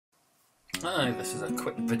Hi, this is a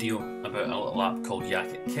quick video about a little app called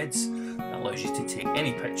Yakit Kids that allows you to take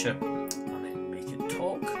any picture and then make it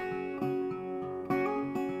talk.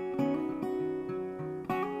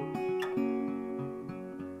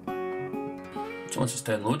 So once it's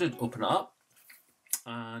downloaded, open it up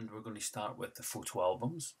and we're going to start with the photo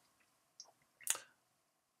albums.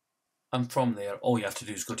 And from there, all you have to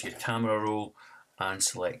do is go to your camera roll and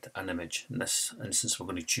select an image. In this instance, we're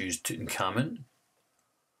going to choose Tutankhamun.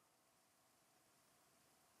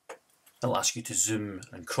 It'll ask you to zoom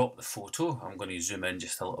and crop the photo. I'm going to zoom in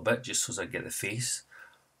just a little bit just so as I get the face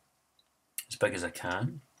as big as I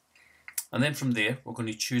can. And then from there, we're going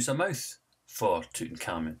to choose a mouth for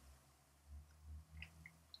Tutankhamun.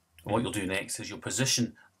 And what you'll do next is you'll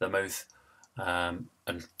position the mouth and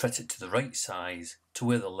fit it to the right size to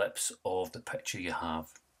where the lips of the picture you have.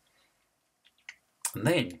 And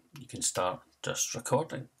then you can start just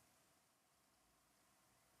recording.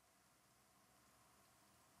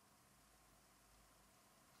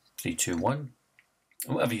 3, 2, 1.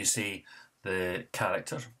 And whatever you say, the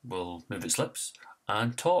character will move its lips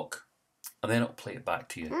and talk. And then it'll play it back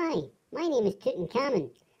to you. Hi, my name is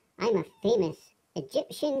Tutankhamun. I'm a famous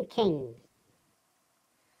Egyptian king.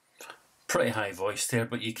 Pretty high voice there,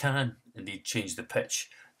 but you can indeed change the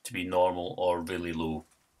pitch to be normal or really low.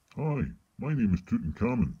 Hi, my name is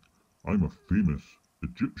Tutankhamun. I'm a famous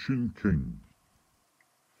Egyptian king.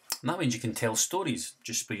 And that means you can tell stories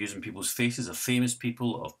just by using people's faces of famous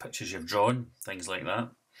people, of pictures you've drawn, things like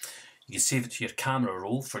that. You can save it to your camera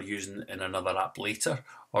roll for using in another app later,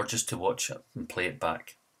 or just to watch it and play it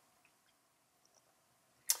back.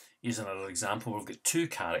 Here's another example. We've got 2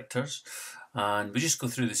 characters and we just go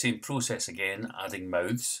through the same process again, adding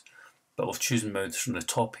mouths, but we've chosen mouths from the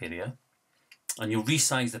top area. And you'll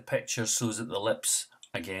resize the picture so that the lips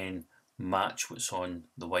again match what's on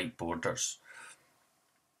the white borders.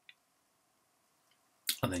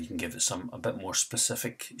 And then you can give it a bit more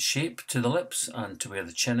specific shape to the lips and to where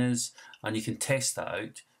the chin is, and you can test that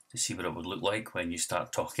out to see what it would look like when you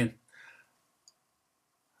start talking.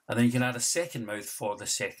 And then you can add a second mouth for the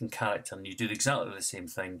second character, and you do exactly the same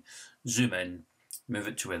thing. Zoom in, move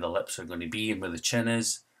it to where the lips are going to be and where the chin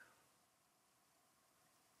is.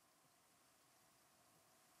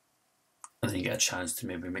 And then you get a chance to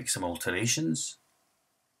maybe make some alterations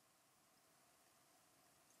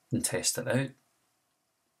and test it out.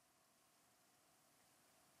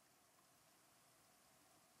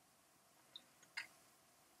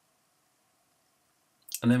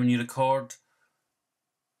 And then when you record,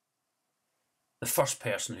 the first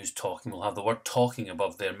person who's talking will have the word talking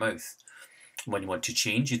above their mouth. When you want to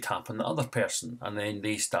change, you tap on the other person and then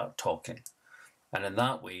they start talking. And in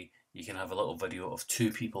that way, you can have a little video of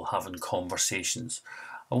 2 people having conversations.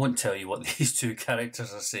 I won't tell you what these 2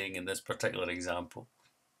 characters are saying in this particular example.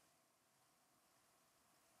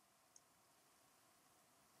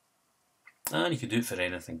 And you can do it for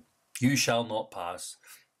anything. You shall not pass,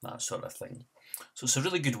 that sort of thing. So it's a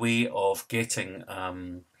really good way of getting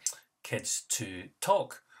kids to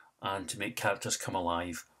talk and to make characters come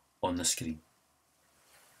alive on the screen.